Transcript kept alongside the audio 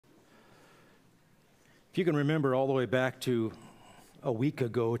If you can remember all the way back to a week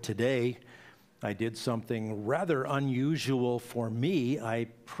ago today, I did something rather unusual for me. I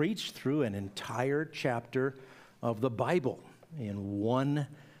preached through an entire chapter of the Bible in one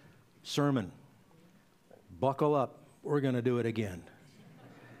sermon. Buckle up, we're going to do it again.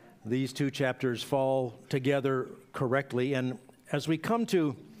 These two chapters fall together correctly, and as we come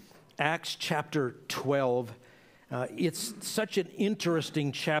to Acts chapter 12, it's such an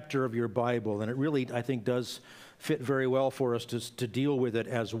interesting chapter of your Bible, and it really, I think, does fit very well for us to deal with it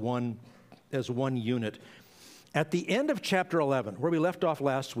as one unit. At the end of chapter 11, where we left off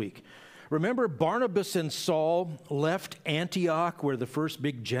last week, remember Barnabas and Saul left Antioch, where the first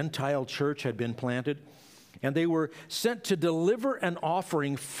big Gentile church had been planted, and they were sent to deliver an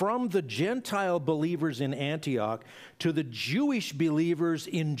offering from the Gentile believers in Antioch to the Jewish believers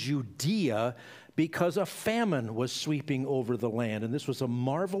in Judea, because a famine was sweeping over the land. And this was a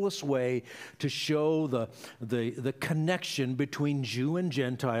marvelous way to show the connection between Jew and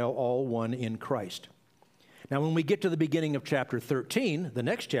Gentile, all one in Christ. Now, when we get to the beginning of chapter 13, the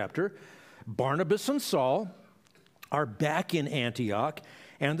next chapter, Barnabas and Saul are back in Antioch,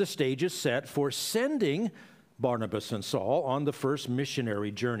 and the stage is set for sending Barnabas and Saul on the first missionary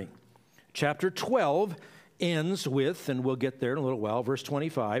journey. Chapter 12 ends with, and we'll get there in a little while, verse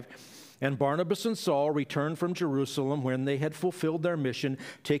 25, "And Barnabas and Saul returned from Jerusalem when they had fulfilled their mission,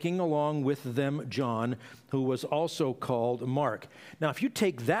 taking along with them John, who was also called Mark." Now, if you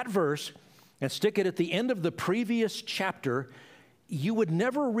take that verse and stick it at the end of the previous chapter, you would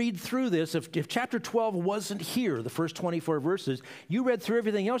never read through this. If chapter 12 wasn't here, the first 24 verses, you read through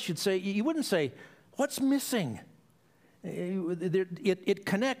everything else, you wouldn't say, what's missing? It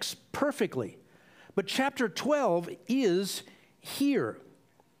connects perfectly. But chapter 12 is here.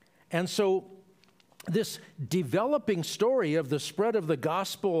 And so this developing story of the spread of the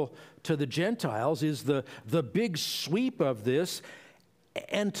gospel to the Gentiles is the big sweep of this.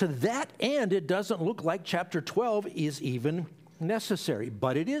 And to that end, it doesn't look like chapter 12 is even necessary,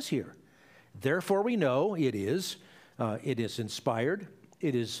 but it is here. Therefore, we know it is inspired,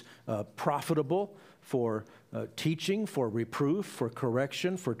 it is profitable for teaching, for reproof, for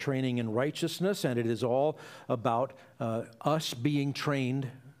correction, for training in righteousness, and it is all about us being trained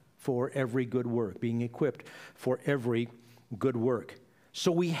for every good work, being equipped for every good work.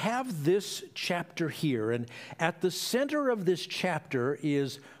 So we have this chapter here, and at the center of this chapter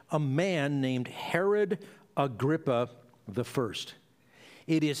is a man named Herod Agrippa I.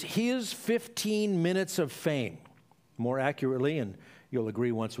 It is his 15 minutes of fame, more accurately, and you'll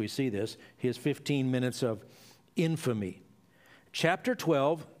agree once we see this, his 15 minutes of infamy. Chapter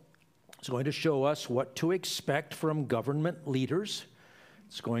 12 is going to show us what to expect from government leaders.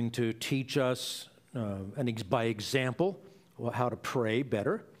 It's going to teach us, by example, how to pray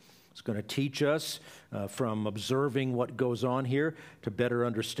better. It's going to teach us from observing what goes on here to better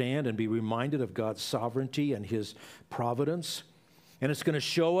understand and be reminded of God's sovereignty and His providence. And it's going to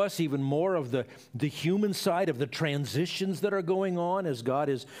show us even more of the human side of the transitions that are going on as God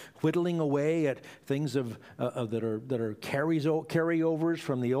is whittling away at things that are carryovers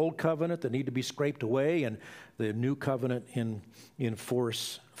from the old covenant that need to be scraped away, and the new covenant in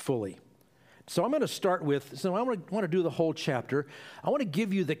force fully. So I'm going to start with, I want to do the whole chapter. I want to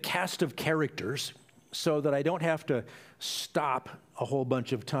give you the cast of characters so that I don't have to stop a whole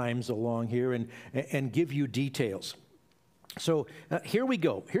bunch of times along here and give you details. So here we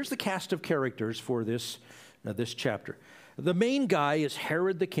go. Here's the cast of characters for this chapter. The main guy is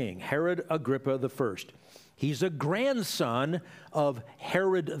Herod the king, Herod Agrippa I. He's a grandson of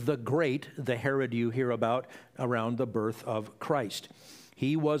Herod the Great, the Herod you hear about around the birth of Christ.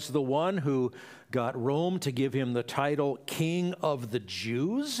 He was the one who got Rome to give him the title King of the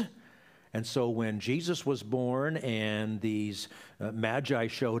Jews. And so when Jesus was born and these magi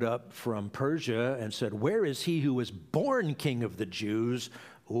showed up from Persia and said, "Where is he who was born King of the Jews?"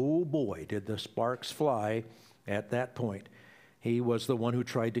 Oh boy, did the sparks fly at that point. He was the one who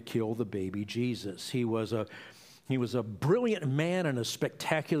tried to kill the baby Jesus. He was a brilliant man and a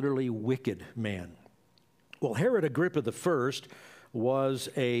spectacularly wicked man. Well, Herod Agrippa I was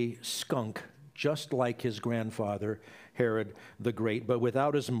a skunk, just like his grandfather, Herod the Great, but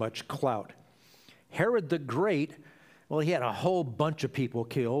without as much clout. Herod the Great, well, he had a whole bunch of people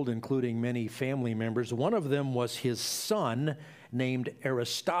killed, including many family members. One of them was his son, named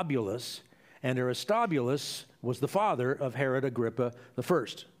Aristobulus, and Aristobulus was the father of Herod Agrippa I.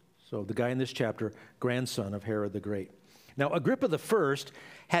 So the guy in this chapter, grandson of Herod the Great. Now, Agrippa I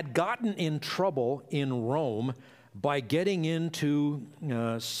had gotten in trouble in Rome by getting into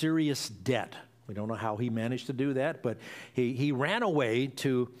serious debt. We don't know how he managed to do that, but he ran away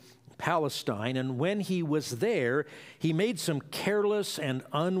to Palestine, and when he was there, he made some careless and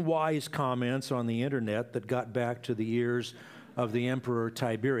unwise comments on the internet that got back to the ears of the Emperor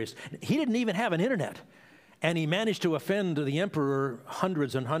Tiberius. He didn't even have an internet, and he managed to offend the emperor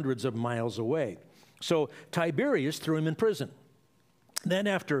hundreds and hundreds of miles away. So Tiberius threw him in prison. Then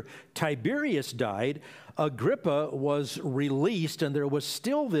after Tiberius died, Agrippa was released, and there was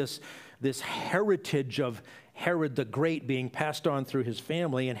still this heritage of Herod the Great being passed on through his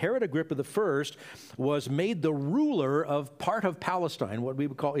family. And Herod Agrippa I was made the ruler of part of Palestine, what we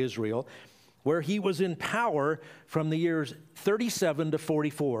would call Israel, where he was in power from the years 37 to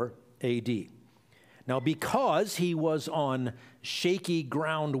 44 A.D. Now, because he was on shaky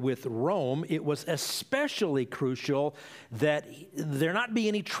ground with Rome, it was especially crucial that there not be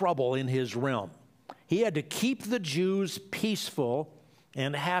any trouble in his realm. He had to keep the Jews peaceful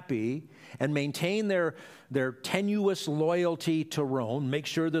and happy and maintain their tenuous loyalty to Rome, make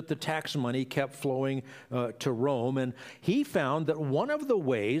sure that the tax money kept flowing to Rome. And he found that one of the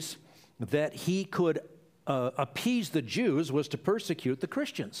ways that he could appease the Jews was to persecute the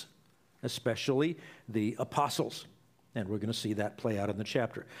Christians, especially the apostles. And we're going to see that play out in the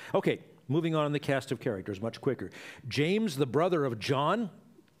chapter. Okay, moving on in the cast of characters much quicker. James, the brother of John,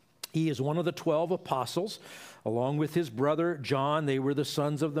 he is one of the 12 apostles. Along with his brother John, they were the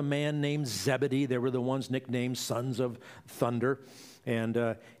sons of the man named Zebedee. They were the ones nicknamed Sons of Thunder.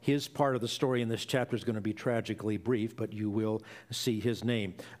 And his part of the story in this chapter is going to be tragically brief, but you will see his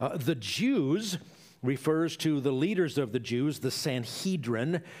name. The Jews refers to the leaders of the Jews, the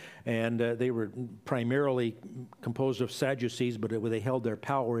Sanhedrin, and they were primarily composed of Sadducees, but they held their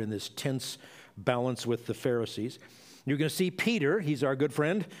power in this tense balance with the Pharisees. You're going to see Peter. He's our good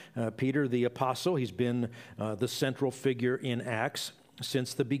friend, Peter the apostle. He's been the central figure in Acts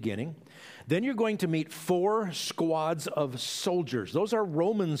since the beginning. Then you're going to meet 4 squads of soldiers. Those are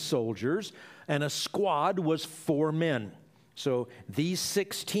Roman soldiers, and a squad was 4 men. So these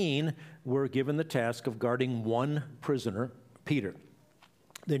 16 were given the task of guarding one prisoner, Peter.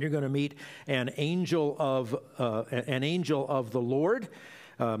 Then you're going to meet an angel of the Lord.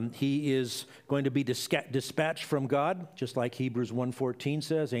 He is going to be dispatched from God, just like Hebrews 1:14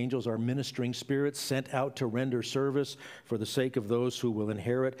 says. Angels are ministering spirits sent out to render service for the sake of those who will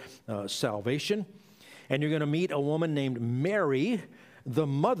inherit salvation. And you're going to meet a woman named Mary, the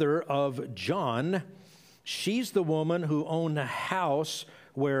mother of John. She's the woman who owned a house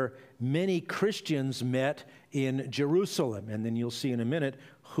where many Christians met in Jerusalem. And then you'll see in a minute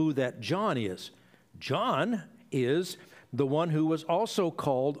who that John is. John is the one who was also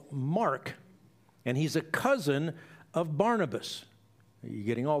called Mark, and he's a cousin of Barnabas. Are you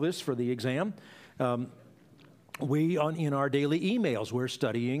getting all this for the exam? In our daily emails, we're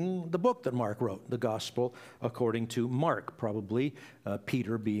studying the book that Mark wrote, the Gospel according to Mark, probably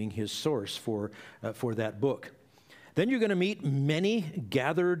Peter being his source for that book. Then you're going to meet many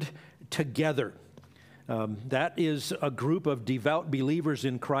gathered together. That is a group of devout believers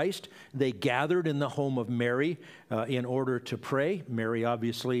in Christ. They gathered in the home of Mary in order to pray. Mary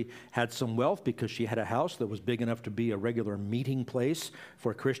obviously had some wealth because she had a house that was big enough to be a regular meeting place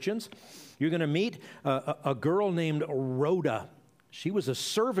for Christians. You're going to meet a girl named Rhoda. She was a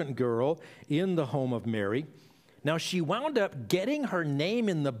servant girl in the home of Mary. Now, she wound up getting her name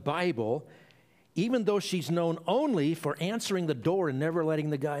in the Bible, even though she's known only for answering the door and never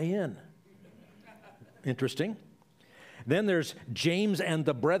letting the guy in. Interesting. Then there's James and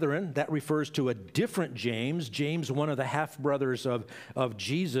the brethren. That refers to a different James. James, one of the half-brothers of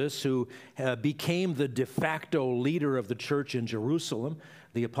Jesus, who became the de facto leader of the church in Jerusalem.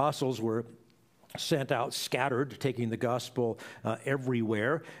 The apostles were sent out scattered, taking the gospel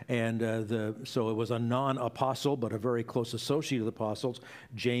everywhere. And so it was a non-apostle, but a very close associate of the apostles,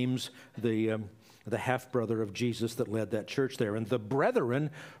 James, the half-brother of Jesus that led that church there. And the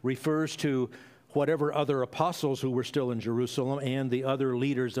brethren refers to whatever other apostles who were still in Jerusalem and the other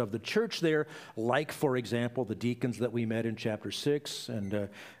leaders of the church there, like, for example, the deacons that we met in chapter 6 and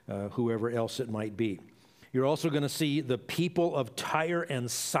whoever else it might be. You're also going to see the people of Tyre and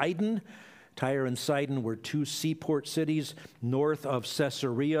Sidon. Tyre and Sidon were 2 seaport cities north of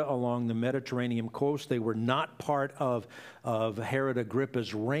Caesarea along the Mediterranean coast. They were not part of Herod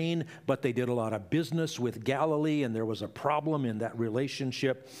Agrippa's reign, but they did a lot of business with Galilee, and there was a problem in that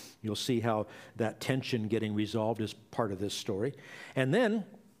relationship. You'll see how that tension getting resolved is part of this story. And then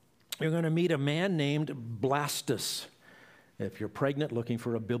you're going to meet a man named Blastus. If you're pregnant looking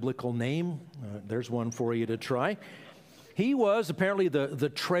for a biblical name, there's one for you to try. He was apparently the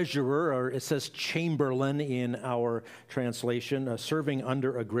treasurer, or it says chamberlain in our translation, serving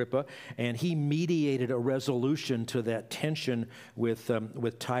under Agrippa, and he mediated a resolution to that tension with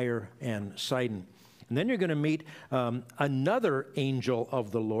Tyre and Sidon. And then you're going to meet another angel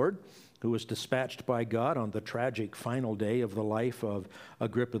of the Lord who was dispatched by God on the tragic final day of the life of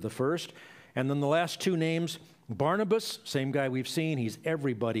Agrippa I. And then the last two names, Barnabas, same guy we've seen. He's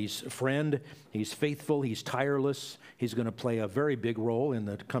everybody's friend. He's faithful. He's tireless. He's going to play a very big role in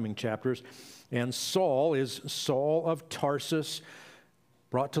the coming chapters. And Saul is Saul of Tarsus,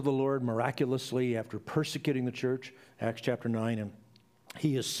 brought to the Lord miraculously after persecuting the church, Acts chapter 9. And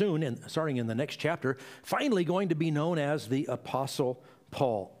he is soon, and starting in the next chapter, finally going to be known as the Apostle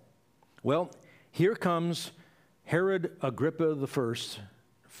Paul. Well, here comes Herod Agrippa I,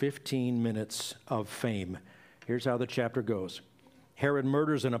 15 minutes of fame. Here's how the chapter goes. Herod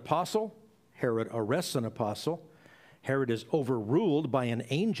murders an apostle. Herod arrests an apostle. Herod is overruled by an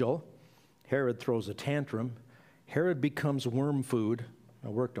angel. Herod throws a tantrum. Herod becomes worm food. I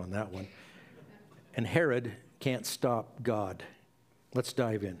worked on that one. And Herod can't stop God. Let's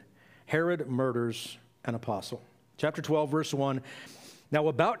dive in. Herod murders an apostle. Chapter 12, verse 1. Now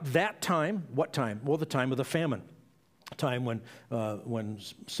about that time, what time? Well, the time of the famine. Time when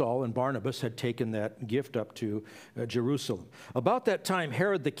Saul and Barnabas had taken that gift up to Jerusalem. About that time,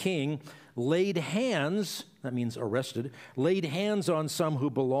 Herod the king laid hands, that means arrested, laid hands on some who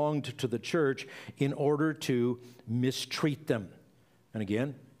belonged to the church in order to mistreat them. And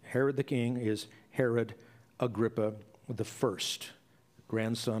again, Herod the king is Herod Agrippa I,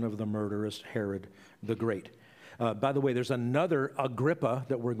 grandson of the murderous Herod the Great. By the way, there's another Agrippa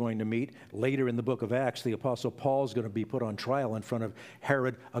that we're going to meet later in the book of Acts. The Apostle Paul is going to be put on trial in front of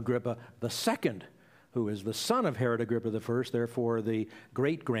Herod Agrippa II, who is the son of Herod Agrippa I, therefore the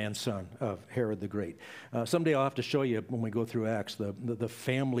great-grandson of Herod the Great. Someday I'll have to show you, when we go through Acts, the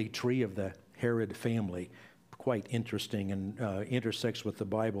family tree of the Herod family. Quite interesting and intersects with the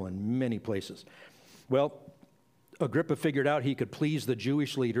Bible in many places. Well, Agrippa figured out he could please the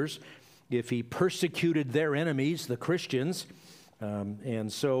Jewish leaders if he persecuted their enemies, the Christians,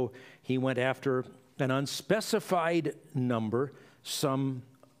 and so he went after an unspecified number,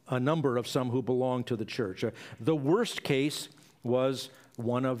 a number of some who belonged to the church. The worst case was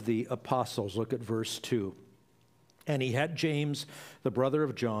one of the apostles. Look at verse 2. And he had James, the brother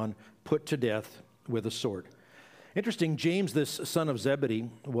of John, put to death with a sword. Interesting, James, this son of Zebedee,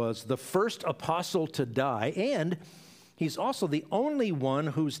 was the first apostle to die, and he's also the only one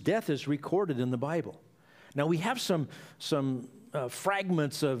whose death is recorded in the Bible. Now, we have some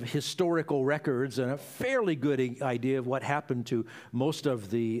fragments of historical records and a fairly good idea of what happened to most of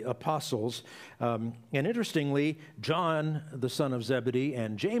the apostles. And interestingly, John, the son of Zebedee,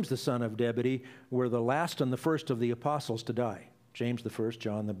 and James, the son of Zebedee, were the last and the first of the apostles to die. James the first,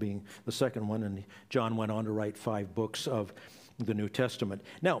 John being the second one, and John went on to write 5 books of the New Testament.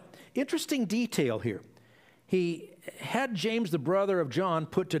 Now, interesting detail here. He had James, the brother of John,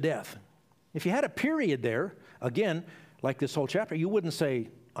 put to death. If you had a period there, again, like this whole chapter, you wouldn't say,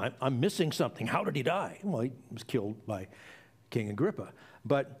 I'm missing something. How did he die? Well, he was killed by King Agrippa.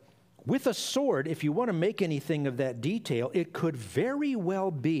 But with a sword, if you want to make anything of that detail, it could very well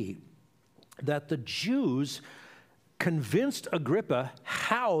be that the Jews convinced Agrippa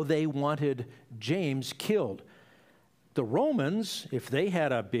how they wanted James killed. The Romans, if they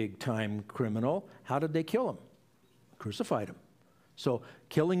had a big-time criminal, how did they kill him? Crucified him. So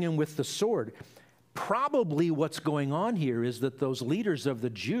killing him with the sword. Probably what's going on here is that those leaders of the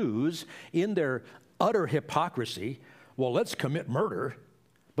Jews, in their utter hypocrisy, well, let's commit murder,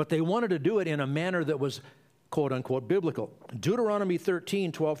 but they wanted to do it in a manner that was quote-unquote biblical. Deuteronomy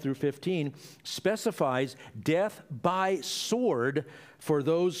 13, 12 through 15 specifies death by sword for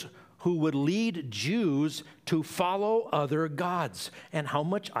those who would lead Jews to follow other gods. And how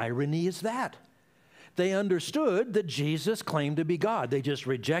much irony is that? They understood that Jesus claimed to be God. They just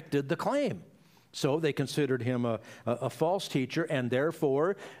rejected the claim. So they considered him a false teacher, and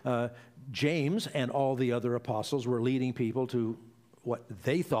therefore James and all the other apostles were leading people to what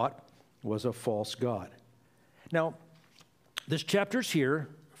they thought was a false god. Now, this chapter's here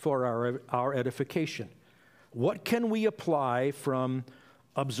for our edification. What can we apply from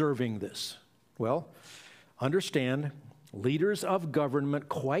observing this? Well, understand, leaders of government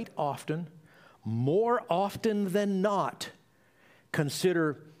quite often, more often than not,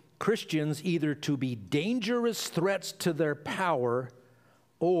 consider Christians either to be dangerous threats to their power,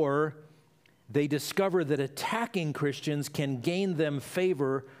 or they discover that attacking Christians can gain them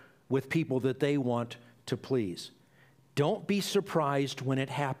favor with people that they want to please. Don't be surprised when it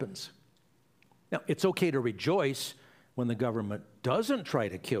happens. Now, it's okay to rejoice when the government doesn't try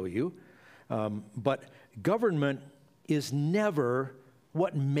to kill you. But government is never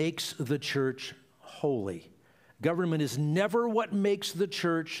what makes the church holy. Government is never what makes the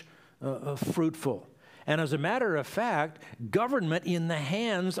church fruitful. And as a matter of fact, government in the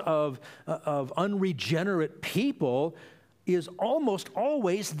hands of unregenerate people is almost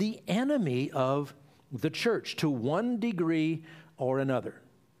always the enemy of the church to one degree or another.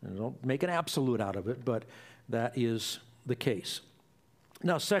 And don't make an absolute out of it, but that is the case.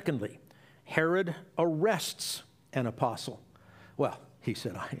 Now, secondly, Herod arrests an apostle. Well, he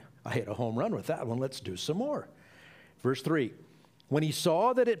said, I hit a home run with that one. Let's do some more. Verse 3, when he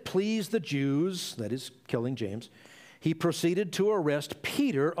saw that it pleased the Jews, that is, killing James, he proceeded to arrest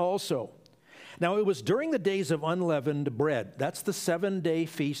Peter also. Now, it was during the days of unleavened bread. That's the 7-day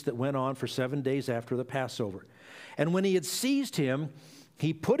feast that went on for 7 days after the Passover. And when he had seized him,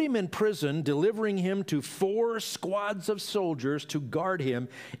 he put him in prison, delivering him to 4 squads of soldiers to guard him,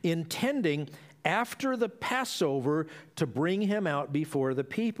 intending after the Passover to bring him out before the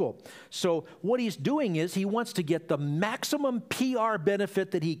people. So what he's doing is he wants to get the maximum PR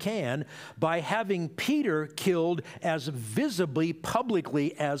benefit that he can by having Peter killed as visibly,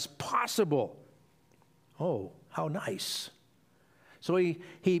 publicly as possible. Oh, how nice. So he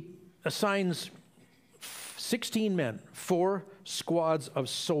assigns 16 men, 4 squads of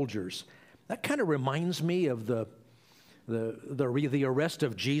soldiers. That kind of reminds me of the arrest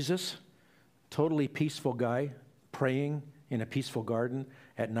of Jesus. Totally peaceful guy, praying in a peaceful garden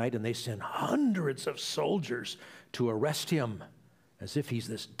at night, and they send hundreds of soldiers to arrest him as if he's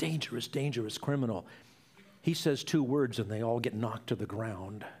this dangerous, dangerous criminal. He says 2 words and they all get knocked to the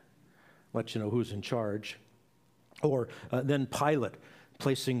ground. Let you know who's in charge. Or then Pilate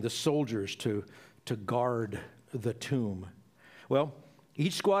placing the soldiers to guard the tomb. Well,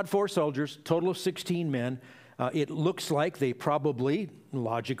 each squad 4 soldiers, total of 16 men. It looks like they probably,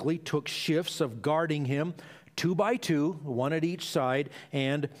 logically, took shifts of guarding him 2 by 2, 1 at each side,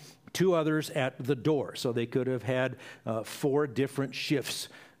 and 2 others at the door. So they could have had 4 different shifts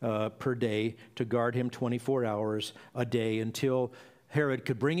per day to guard him 24 hours a day until Herod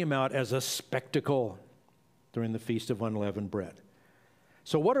could bring him out as a spectacle during the Feast of Unleavened Bread.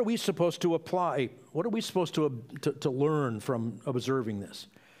 So what are we supposed to apply? What are we supposed to learn from observing this?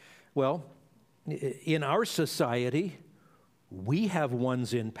 Well, in our society, we have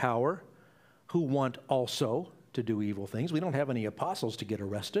ones in power who want also to do evil things. We don't have any apostles to get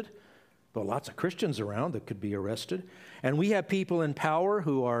arrested, but lots of Christians around that could be arrested. And we have people in power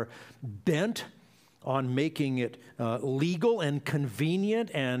who are bent on making it legal and convenient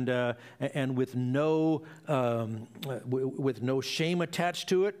and with no shame attached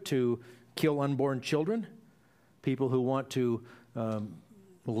to it to kill unborn children. People who want to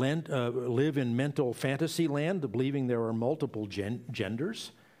live in mental fantasy land, believing there are multiple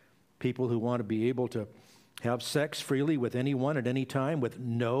genders. People who want to be able to have sex freely with anyone at any time with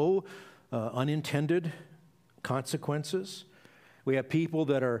no unintended consequences. We have people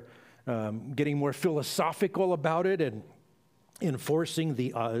that are getting more philosophical about it and enforcing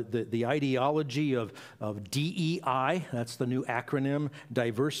the ideology of DEI. That's the new acronym,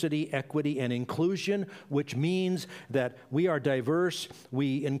 diversity, equity, and inclusion, which means that we are diverse.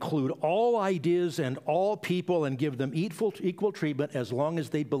 We include all ideas and all people and give them equal treatment as long as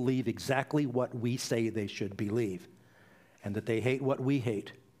they believe exactly what we say they should believe and that they hate what we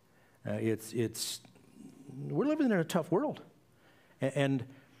hate. We're living in a tough world. And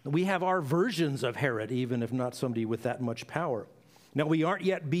we have our versions of Herod, even if not somebody with that much power. Now, we aren't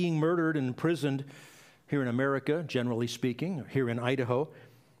yet being murdered and imprisoned here in America, generally speaking, here in Idaho,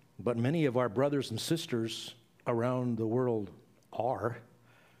 but many of our brothers and sisters around the world are.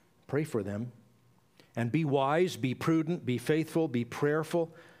 Pray for them. And be wise, be prudent, be faithful, be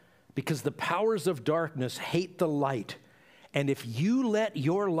prayerful, because the powers of darkness hate the light. And if you let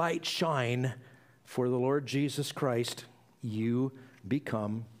your light shine for the Lord Jesus Christ, you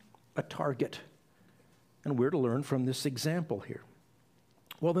become a target. And we're to learn from this example here.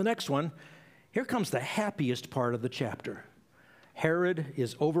 Well, the next one, here comes the happiest part of the chapter. Herod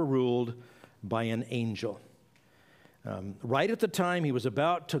is overruled by an angel. Right at the time he was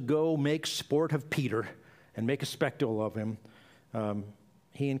about to go make sport of Peter and make a spectacle of him,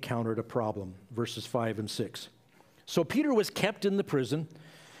 he encountered a problem. Verses 5 and 6. So Peter was kept in the prison,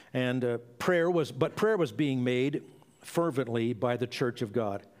 and prayer was being made fervently by the church of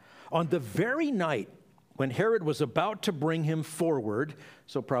God. On the very night when Herod was about to bring him forward,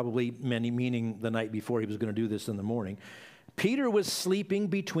 so probably meaning the night before he was going to do this in the morning, Peter was sleeping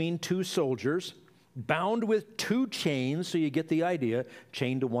between 2 soldiers, bound with 2 chains, so you get the idea,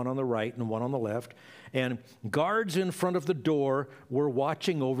 chained to one on the right and one on the left. And guards in front of the door were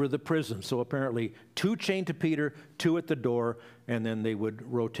watching over the prison. So apparently 2 chained to Peter, 2 at the door, and then they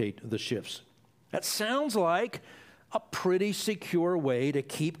would rotate the shifts. That sounds like a pretty secure way to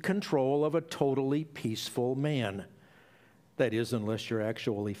keep control of a totally peaceful man. That is, unless you're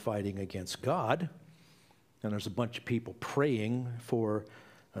actually fighting against God, and there's a bunch of people praying for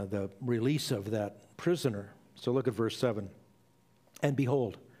the release of that prisoner. So look at verse 7. And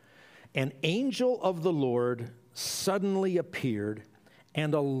behold, an angel of the Lord suddenly appeared,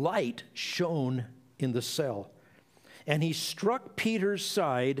 and a light shone in the cell. And he struck Peter's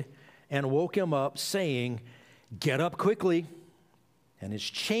side and woke him up, saying, "Get up quickly." And his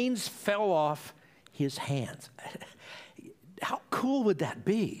chains fell off his hands. How cool would that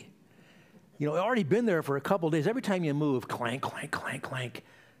be? You know, I've already been there for a couple of days. Every time you move, clank, clank, clank, clank,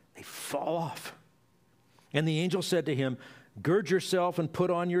 they fall off. And the angel said to him, "Gird yourself and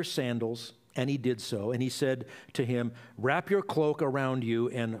put on your sandals." And he did so. And he said to him, "Wrap your cloak around you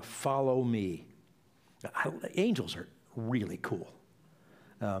and follow me." Angels are really cool.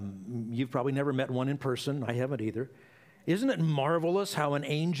 You've probably never met one in person. I haven't either. Isn't it marvelous how an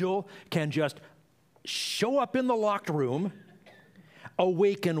angel can just show up in the locked room,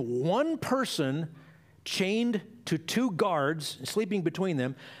 awaken one person chained to 2 guards, sleeping between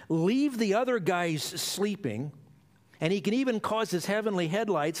them, leave the other guys sleeping, and he can even cause his heavenly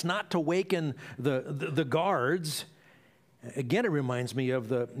headlights not to waken the guards. Again, it reminds me of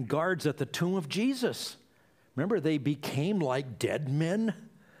the guards at the tomb of Jesus. Remember, they became like dead men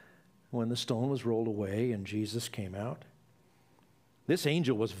when the stone was rolled away and Jesus came out. This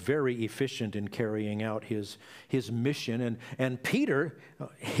angel was very efficient in carrying out his mission. And Peter,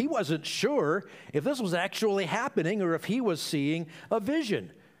 he wasn't sure if this was actually happening or if he was seeing a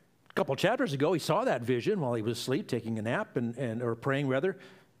vision. A couple chapters ago, he saw that vision while he was asleep, taking a nap, or praying rather.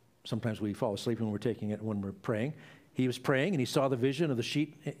 Sometimes we fall asleep when we're praying. He was praying, and he saw the vision of the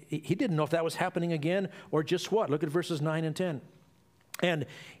sheet. He didn't know if that was happening again or just what. Look at verses 9 and 10. And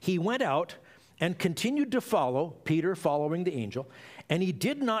he went out and continued to follow, Peter following the angel, and he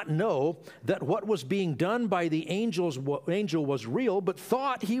did not know that what was being done by the angel was real, but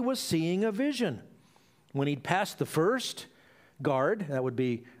thought he was seeing a vision. When he'd passed the first guard, that would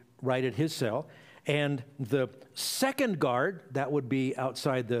be right at his cell, and the second guard, that would be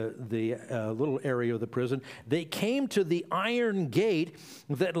outside the little area of the prison, they came to the iron gate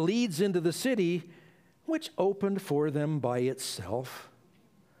that leads into the city, which opened for them by itself.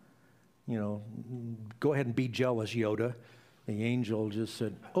 You know, go ahead and be jealous, Yoda. The angel just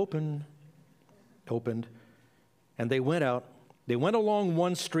said, "Open," opened, and they went out. They went along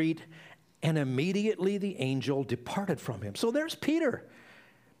one street, and immediately the angel departed from him. So there's Peter,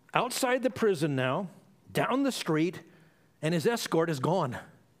 outside the prison now, down the street, and his escort is gone.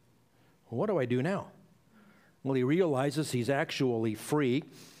 Well, what do I do now? Well, he realizes he's actually free.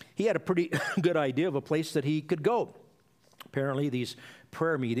 He had a pretty good idea of a place that he could go. Apparently, these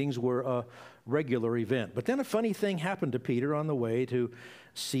prayer meetings were a regular event. But then a funny thing happened to Peter on the way to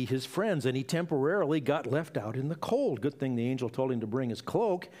see his friends, and he temporarily got left out in the cold. Good thing the angel told him to bring his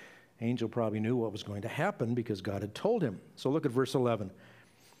cloak. Angel probably knew what was going to happen because God had told him. So look at verse 11.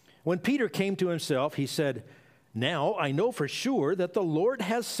 When Peter came to himself, he said, "Now I know for sure that the Lord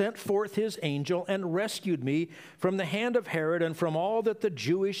has sent forth his angel and rescued me from the hand of Herod and from all that the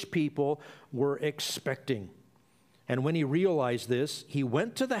Jewish people were expecting." And when he realized this, he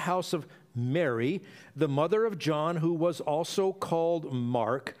went to the house of Mary, the mother of John, who was also called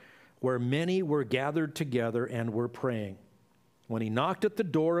Mark, where many were gathered together and were praying. When he knocked at the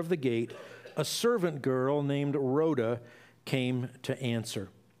door of the gate, a servant girl named Rhoda came to answer.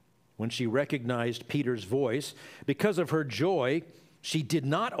 When she recognized Peter's voice, because of her joy, she did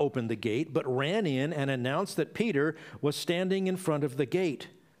not open the gate, but ran in and announced that Peter was standing in front of the gate.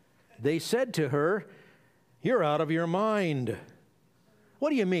 They said to her, "You're out of your mind." "What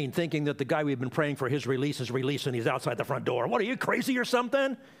do you mean, thinking that the guy we've been praying for his release is released and he's outside the front door? What, are you crazy or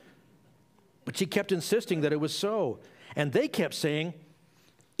something?" But she kept insisting that it was so. And they kept saying,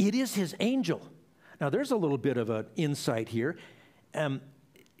 "It is his angel." Now, there's a little bit of an insight here.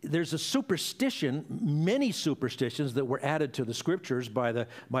 There's a superstition, many superstitions that were added to the scriptures by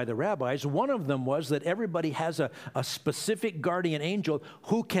the rabbis. One of them was that everybody has a specific guardian angel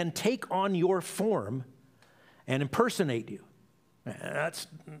who can take on your form and impersonate you. That's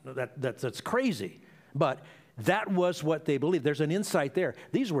crazy. But that was what they believed. There's an insight there.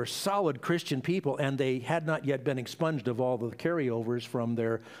 These were solid Christian people, and they had not yet been expunged of all the carryovers from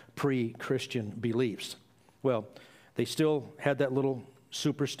their pre-Christian beliefs. Well, they still had that little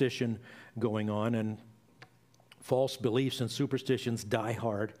superstition going on, and false beliefs and superstitions die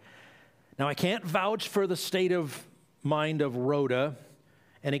hard. Now, I can't vouch for the state of mind of Rhoda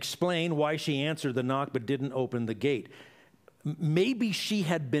and explain why she answered the knock but didn't open the gate. Maybe she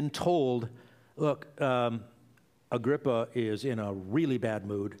had been told, look, Agrippa is in a really bad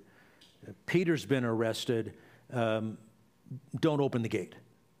mood. Peter's been arrested. Don't open the gate.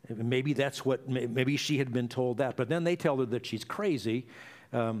 Maybe that's what, maybe she had been told that. But then they tell her that she's crazy.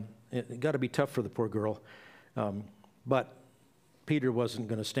 It got to be tough for the poor girl. But Peter wasn't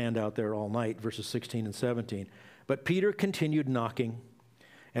going to stand out there all night, verses 16 and 17. But Peter continued knocking.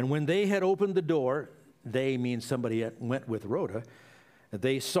 And when they had opened the door, they means somebody that went with Rhoda,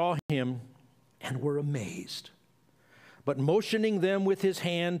 they saw him and were amazed. But motioning them with his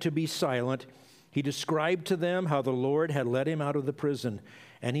hand to be silent, he described to them how the Lord had led him out of the prison.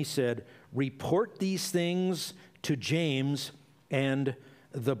 And he said, report these things to James and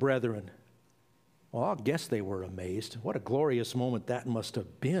the brethren. Well, I guess they were amazed. What a glorious moment that must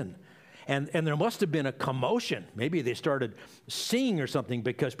have been. And there must have been a commotion. Maybe they started singing or something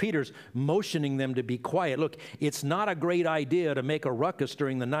because Peter's motioning them to be quiet. Look, it's not a great idea to make a ruckus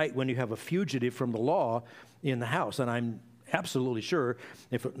during the night when you have a fugitive from the law in the house. And I'm absolutely sure,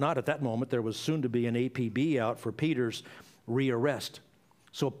 if not at that moment, there was soon to be an APB out for Peter's rearrest.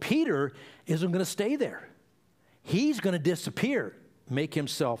 So Peter isn't going to stay there. He's going to disappear, make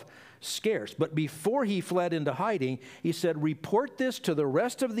himself scarce. But before he fled into hiding, he said, report this to the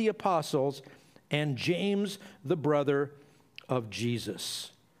rest of the apostles and James, the brother of Jesus.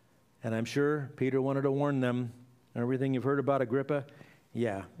 And I'm sure Peter wanted to warn them, everything you've heard about Agrippa,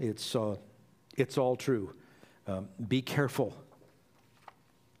 yeah, it's all true. Be careful.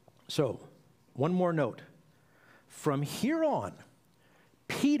 So, one more note. From here on,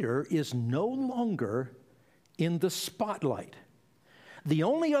 Peter is no longer in the spotlight. The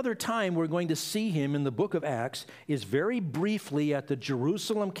only other time we're going to see him in the book of Acts is very briefly at the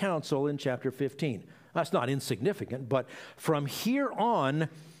Jerusalem Council in chapter 15. That's not insignificant, but from here on,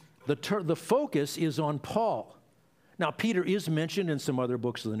 the focus is on Paul. Now, Peter is mentioned in some other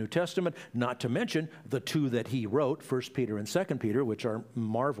books of the New Testament, not to mention the two that he wrote, 1 Peter and 2 Peter, which are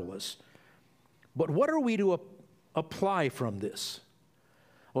marvelous. But what are we to apply from this?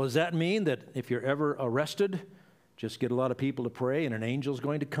 Well, does that mean that if you're ever arrested, just get a lot of people to pray and an angel's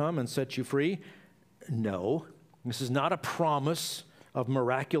going to come and set you free? No. This is not a promise of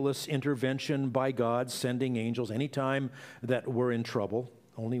miraculous intervention by God sending angels anytime that we're in trouble,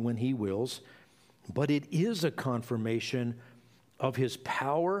 only when he wills. But it is a confirmation of his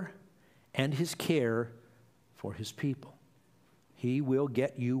power and his care for his people. He will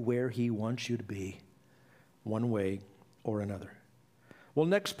get you where he wants you to be, one way or another. Well,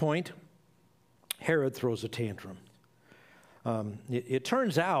 next point, Herod throws a tantrum. It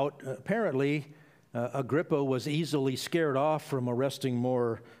turns out, apparently, Agrippa was easily scared off from arresting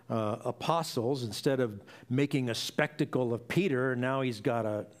more apostles. Instead of making a spectacle of Peter, now he's got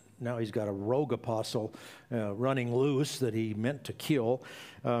a rogue apostle running loose that he meant to kill.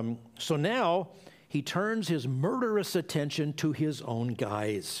 So now he turns his murderous attention to his own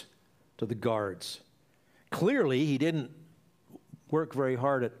guys, to the guards. Clearly, he didn't work very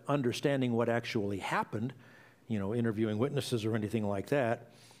hard at understanding what actually happened, interviewing witnesses or anything like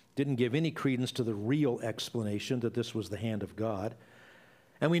that. Didn't give any credence to the real explanation that this was the hand of God.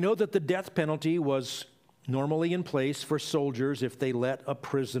 And we know that the death penalty was normally in place for soldiers if they let a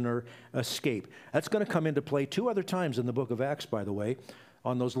prisoner escape. That's going to come into play two other times in the book of Acts, by the way.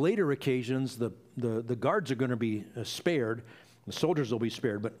 On those later occasions, the guards are going to be spared. The soldiers will be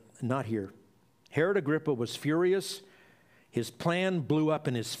spared, but not here. Herod Agrippa was furious. His plan blew up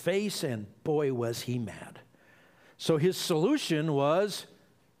in his face, and boy, was he mad. So his solution was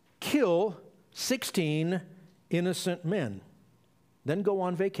kill 16 innocent men. Then go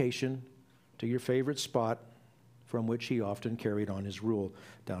on vacation to your favorite spot from which he often carried on his rule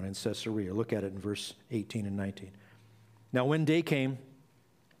down in Caesarea. Look at it in verse 18 and 19. Now when day came,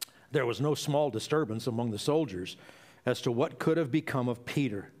 there was no small disturbance among the soldiers as to what could have become of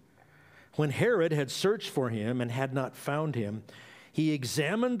Peter. When Herod had searched for him and had not found him, he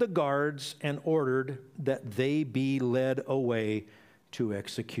examined the guards and ordered that they be led away to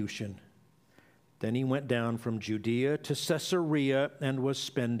execution. Then he went down from Judea to Caesarea and was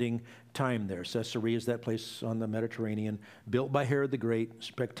spending time there. Caesarea is that place on the Mediterranean, built by Herod the Great,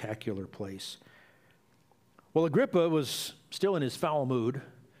 spectacular place. Well, Agrippa was still in his foul mood.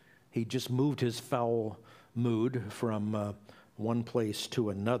 He just moved his foul mood from one place to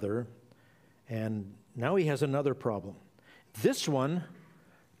another. And now he has another problem. This one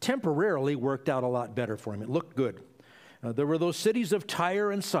temporarily worked out a lot better for him. It looked good. There were those cities of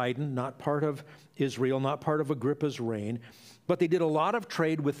Tyre and Sidon, not part of Israel, not part of Agrippa's reign, but they did a lot of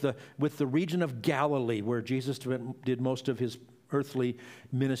trade with the region of Galilee, where Jesus did most of his earthly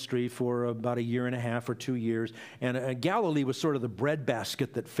ministry for about a year and a half or 2 years. And Galilee was sort of the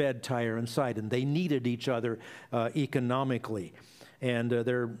breadbasket that fed Tyre and Sidon. They needed each other economically, and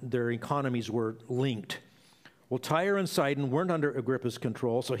their economies were linked. Well, Tyre and Sidon weren't under Agrippa's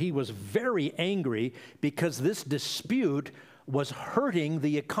control, so he was very angry because this dispute was hurting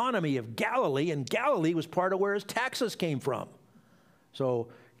the economy of Galilee, and Galilee was part of where his taxes came from. So,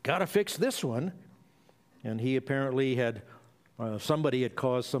 got to fix this one. And he apparently had, somebody had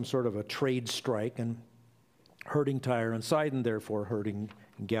caused some sort of a trade strike and hurting Tyre and Sidon, therefore hurting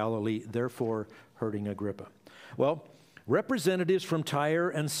Galilee, therefore hurting Agrippa. Well, representatives from Tyre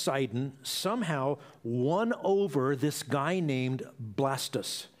and Sidon somehow won over this guy named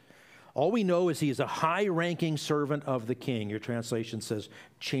Blastus. All we know is he is a high-ranking servant of the king. Your translation says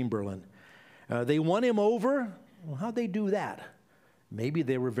chamberlain. They won him over. Well, how'd they do that? Maybe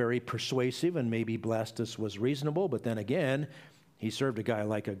they were very persuasive, and maybe Blastus was reasonable, but then again, he served a guy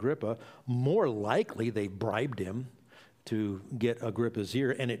like Agrippa. More likely, they bribed him to get Agrippa's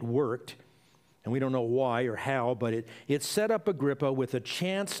ear, and it worked. And we don't know why or how, but it set up Agrippa with a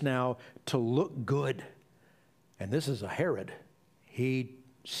chance now to look good. And this is a Herod. He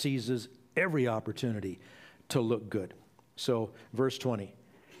seizes every opportunity to look good. So, verse 20.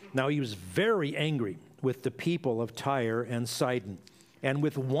 Now he was very angry with the people of Tyre and Sidon. And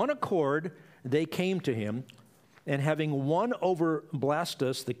with one accord they came to him, and having won over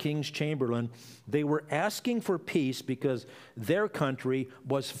Blastus, the king's chamberlain, they were asking for peace because their country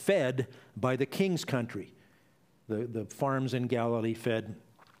was fed by the king's country. The farms in Galilee fed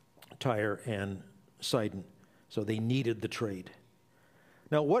Tyre and Sidon, so they needed the trade.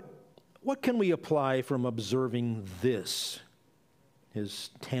 Now, what can we apply from observing this, his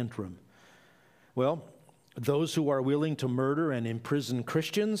tantrum? Well, those who are willing to murder and imprison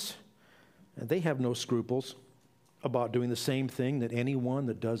Christians, they have no scruples about doing the same thing that anyone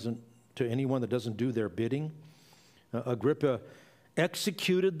that doesn't do their bidding. Agrippa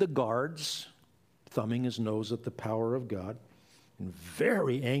executed the guards, thumbing his nose at the power of God, and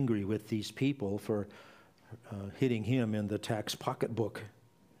very angry with these people for hitting him in the tax pocketbook,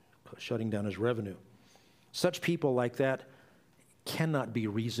 shutting down his revenue. Such people like that cannot be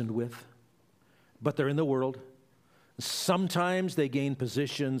reasoned with, but they're in the world. Sometimes they gain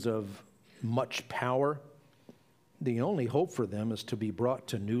positions of much power. The only hope for them is to be brought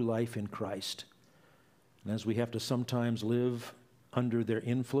to new life in Christ. And as we have to sometimes live under their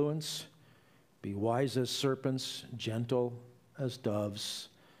influence, be wise as serpents, gentle as doves,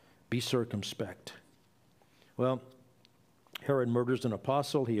 be circumspect. Well, Herod murders an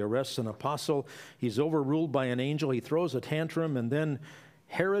apostle. He arrests an apostle. He's overruled by an angel. He throws a tantrum, and then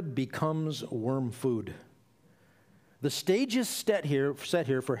Herod becomes worm food. The stage is set here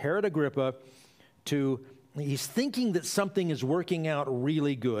for Herod Agrippa he's thinking that something is working out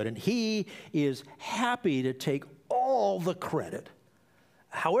really good, and he is happy to take all the credit.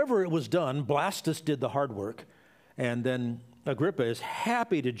 However it was done, Blastus did the hard work, and then Agrippa is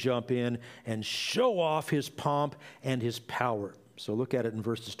happy to jump in and show off his pomp and his power. So look at it in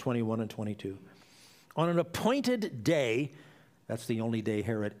verses 21 and 22. On an appointed day, that's the only day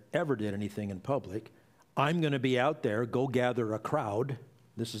Herod ever did anything in public, I'm going to be out there, go gather a crowd.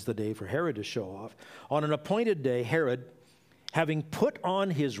 This is the day for Herod to show off. On an appointed day, Herod, having put on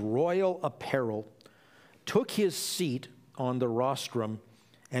his royal apparel, took his seat on the rostrum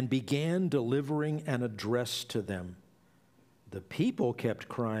and began delivering an address to them. The people kept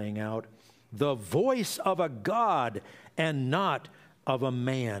crying out, "The voice of a God and not of a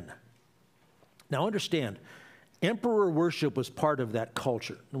man." Now understand, emperor worship was part of that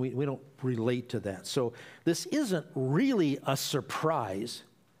culture. We don't relate to that. So this isn't really a surprise,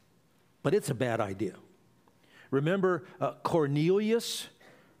 but it's a bad idea. Remember, Cornelius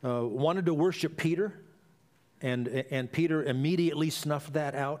wanted to worship Peter, and Peter immediately snuffed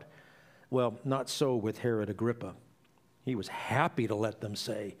that out. Well, not so with Herod Agrippa. He was happy to let them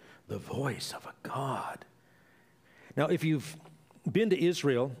say, "The voice of a God." Now, if you've been to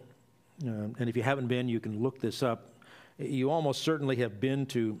Israel, and if you haven't been, you can look this up. You almost certainly have been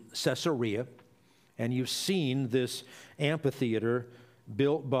to Caesarea, and you've seen this amphitheater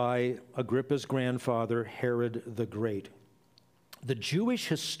built by Agrippa's grandfather, Herod the Great. The Jewish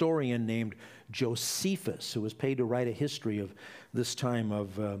historian named Josephus, who was paid to write a history of this time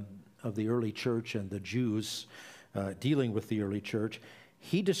of the early church and the Jews dealing with the early church,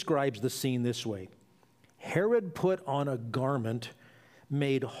 he describes the scene this way. Herod put on a garment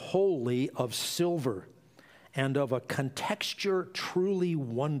made wholly of silver and of a contexture truly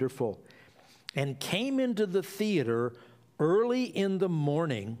wonderful, and came into the theater early in the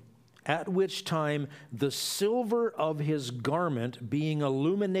morning, at which time the silver of his garment, being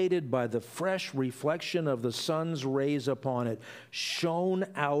illuminated by the fresh reflection of the sun's rays upon it, shone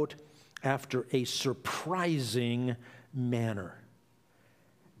out after a surprising manner.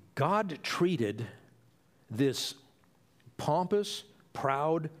 God treated this pompous,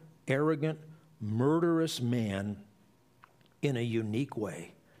 proud, arrogant, murderous man in a unique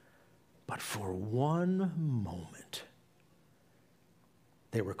way. But for one moment,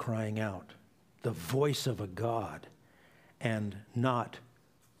 they were crying out the voice of a God and not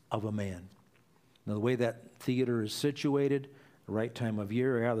of a man. Now, the way that theater is situated, the right time of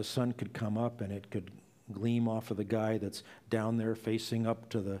year, the sun could come up and it could gleam off of the guy that's down there facing up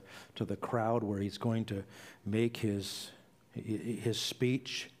to the crowd where he's going to make his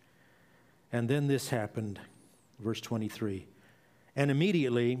speech. And then this happened, verse 23. And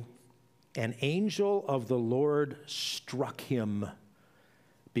immediately an angel of the Lord struck him,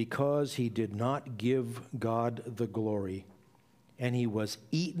 because he did not give God the glory, and he was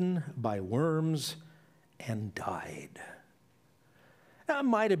eaten by worms and died. That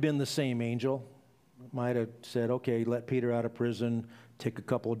might have been the same angel. Might have said, okay, let Peter out of prison, take a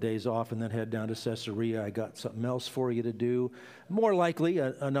couple of days off, and then head down to Caesarea. I got something else for you to do. More likely,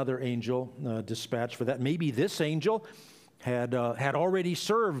 another angel dispatched for that. Maybe this angel had already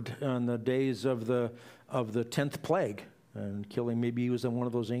served on the days of the 10th plague and killing. Maybe he was one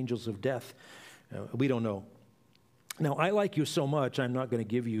of those angels of death. We don't know. Now, I like you so much, I'm not going to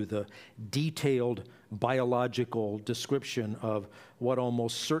give you the detailed biological description of what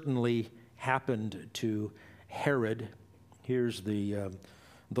almost certainly happened to Herod. Here's the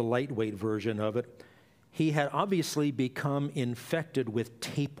lightweight version of it. He had obviously become infected with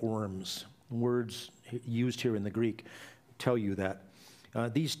tapeworms. Words used here in the Greek tell you that.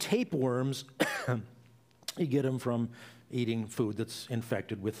 These tapeworms, you get them from eating food that's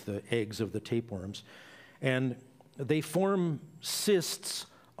infected with the eggs of the tapeworms. And they form cysts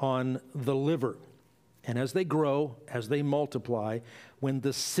on the liver. And as they grow, as they multiply, when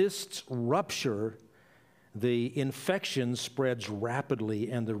the cysts rupture, the infection spreads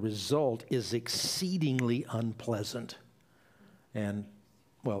rapidly, and the result is exceedingly unpleasant. And,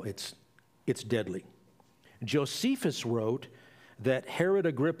 well, it's deadly. Josephus wrote that Herod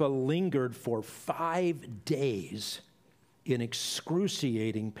Agrippa lingered for 5 days in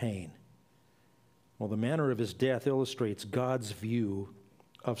excruciating pain. Well, the manner of his death illustrates God's view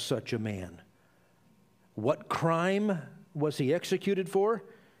of such a man. What crime was he executed for?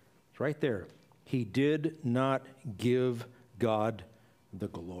 It's right there. He did not give God the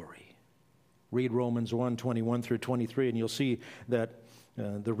glory. Read Romans 1:21 through 23, and you'll see that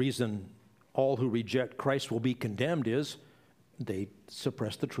the reason all who reject Christ will be condemned is they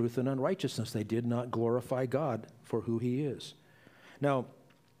suppressed the truth in unrighteousness. They did not glorify God for who he is. Now,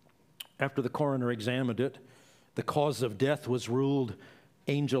 after the coroner examined it, the cause of death was ruled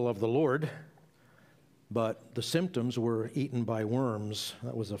angel of the Lord, but the symptoms were eaten by worms.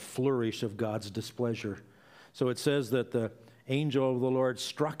 That was a flourish of God's displeasure. So it says that the angel of the Lord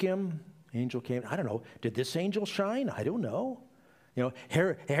struck him. Angel came. I don't know. Did this angel shine? I don't know. You know,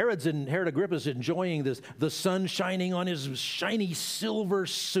 Herod Agrippa's enjoying the sun shining on his shiny silver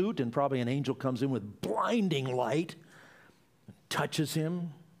suit, and probably an angel comes in with blinding light and touches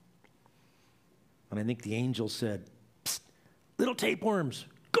him. And I think the angel said, "Psst, little tapeworms,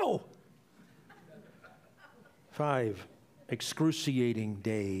 go." 5 excruciating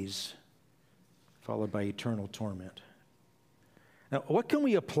days, followed by eternal torment. Now, what can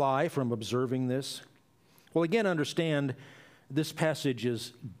we apply from observing this? Well, again, understand this passage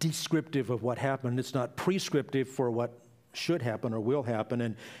is descriptive of what happened. It's not prescriptive for what should happen or will happen,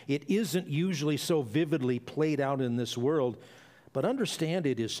 and it isn't usually so vividly played out in this world, but understand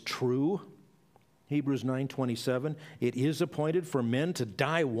it is true. Hebrews 9:27, it is appointed for men to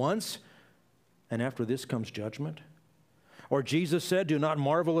die once, and after this comes judgment. Or Jesus said, do not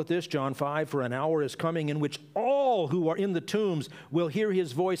marvel at this, John 5, for an hour is coming in which all who are in the tombs will hear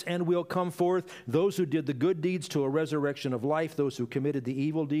his voice and will come forth, those who did the good deeds to a resurrection of life, those who committed the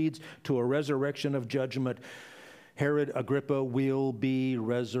evil deeds to a resurrection of judgment. Herod Agrippa will be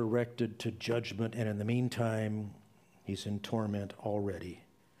resurrected to judgment, and in the meantime, he's in torment already.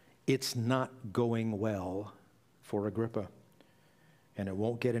 It's not going well for Agrippa, and it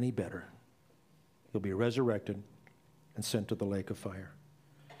won't get any better. He'll be resurrected and sent to the lake of fire.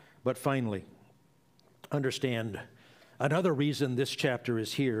 But finally, understand, another reason this chapter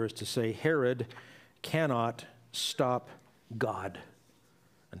is here is to say Herod cannot stop God.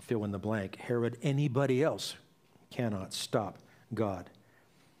 And fill in the blank. Herod, anybody else cannot stop God.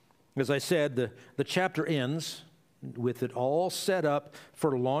 As I said, the chapter ends with it all set up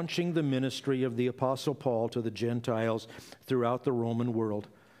for launching the ministry of the Apostle Paul to the Gentiles throughout the Roman world.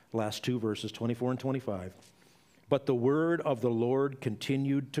 Last two verses, 24 and 25. But the word of the Lord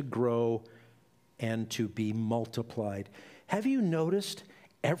continued to grow and to be multiplied. Have you noticed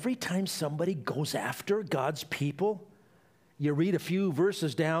every time somebody goes after God's people, you read a few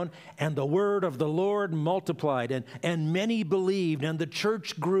verses down, and the word of the Lord multiplied, and many believed, and the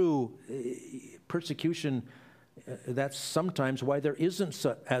church grew. Persecution, that's sometimes why there isn't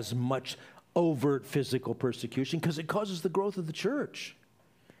as much overt physical persecution, because it causes the growth of the church.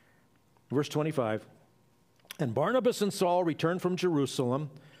 Verse 25, and Barnabas and Saul returned from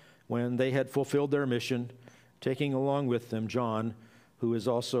Jerusalem when they had fulfilled their mission, taking along with them John, who is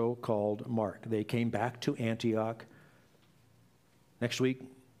also called Mark. They came back to Antioch. Next week,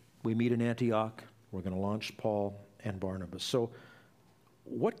 we meet in Antioch. We're going to launch Paul and Barnabas. So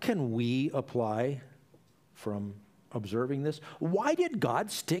what can we apply from observing this? Why did God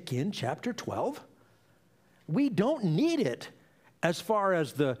stick in chapter 12? We don't need it as far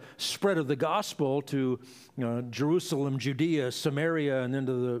as the spread of the gospel to Jerusalem, Judea, Samaria, and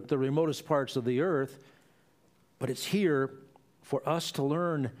into the remotest parts of the earth. But it's here for us to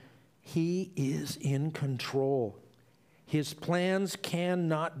learn He is in control. His plans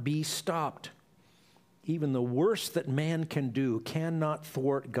cannot be stopped. Even the worst that man can do cannot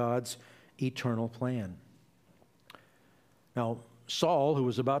thwart God's eternal plan. Now, Saul, who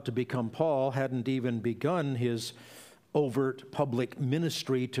was about to become Paul, hadn't even begun his overt public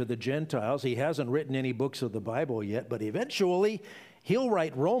ministry to the Gentiles. He hasn't written any books of the Bible yet, but eventually he'll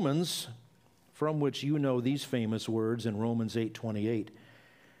write Romans, from which you know these famous words in Romans 8:28.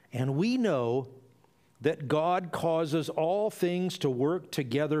 And we know that God causes all things to work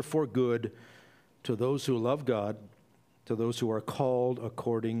together for good to those who love God, to those who are called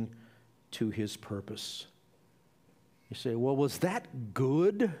according to His purpose. You say, well, was that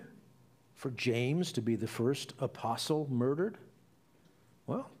good for James to be the first apostle murdered?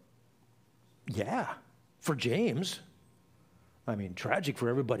 Well, yeah, for James. I mean, tragic for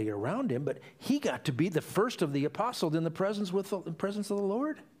everybody around him, but he got to be the first of the apostles in the presence of the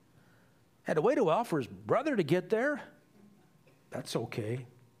Lord. Had to wait a while for his brother to get there. That's okay.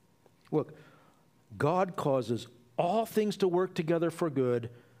 Look, God causes all things to work together for good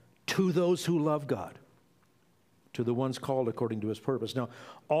to those who love God, to the ones called according to His purpose. Now,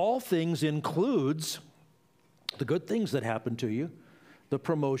 all things includes the good things that happen to you, the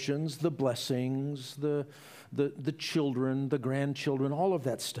promotions, the blessings, the children, the grandchildren, all of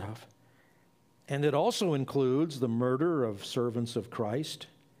that stuff. And it also includes the murder of servants of Christ.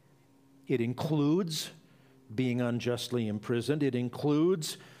 It includes being unjustly imprisoned. It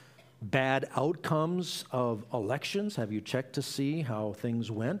includes bad outcomes of elections. Have you checked to see how things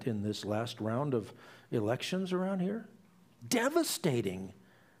went in this last round of elections around here? Devastating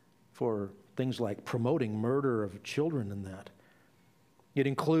for things like promoting murder of children and that. It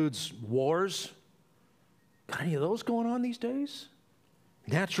includes wars. Got any of those going on these days?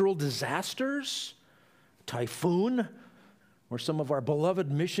 Natural disasters, typhoon, where some of our beloved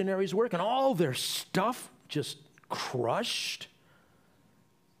missionaries work, and all their stuff just crushed.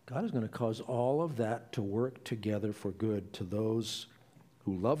 God is going to cause all of that to work together for good to those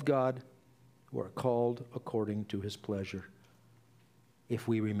who love God, who are called according to His pleasure. If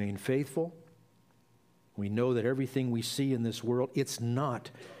we remain faithful, we know that everything we see in this world, it's not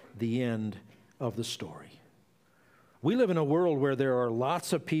the end of the story. We live in a world where there are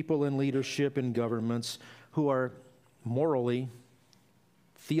lots of people in leadership and governments who are morally,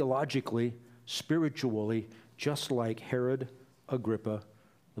 theologically, spiritually, just like Herod Agrippa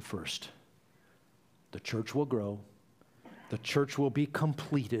I. The church will grow. The church will be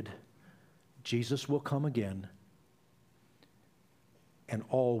completed. Jesus will come again. And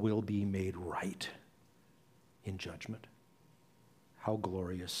all will be made right in judgment. How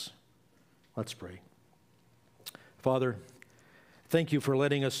glorious. Let's pray. Father, thank you for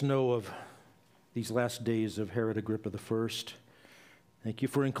letting us know of these last days of Herod Agrippa I. Thank you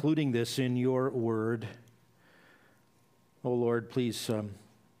for including this in your word. Oh Lord, please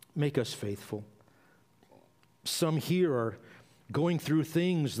make us faithful. Some here are going through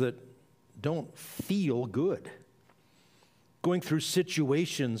things that don't feel good. Going through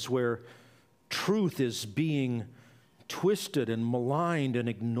situations where truth is being twisted and maligned and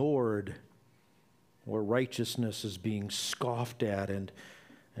ignored, where righteousness is being scoffed at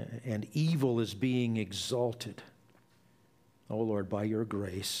and evil is being exalted. Oh Lord, by your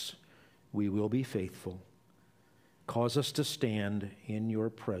grace, we will be faithful. Cause us to stand in your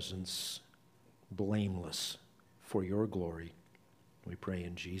presence, blameless, for your glory. We pray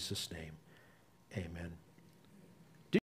in Jesus' name. Amen.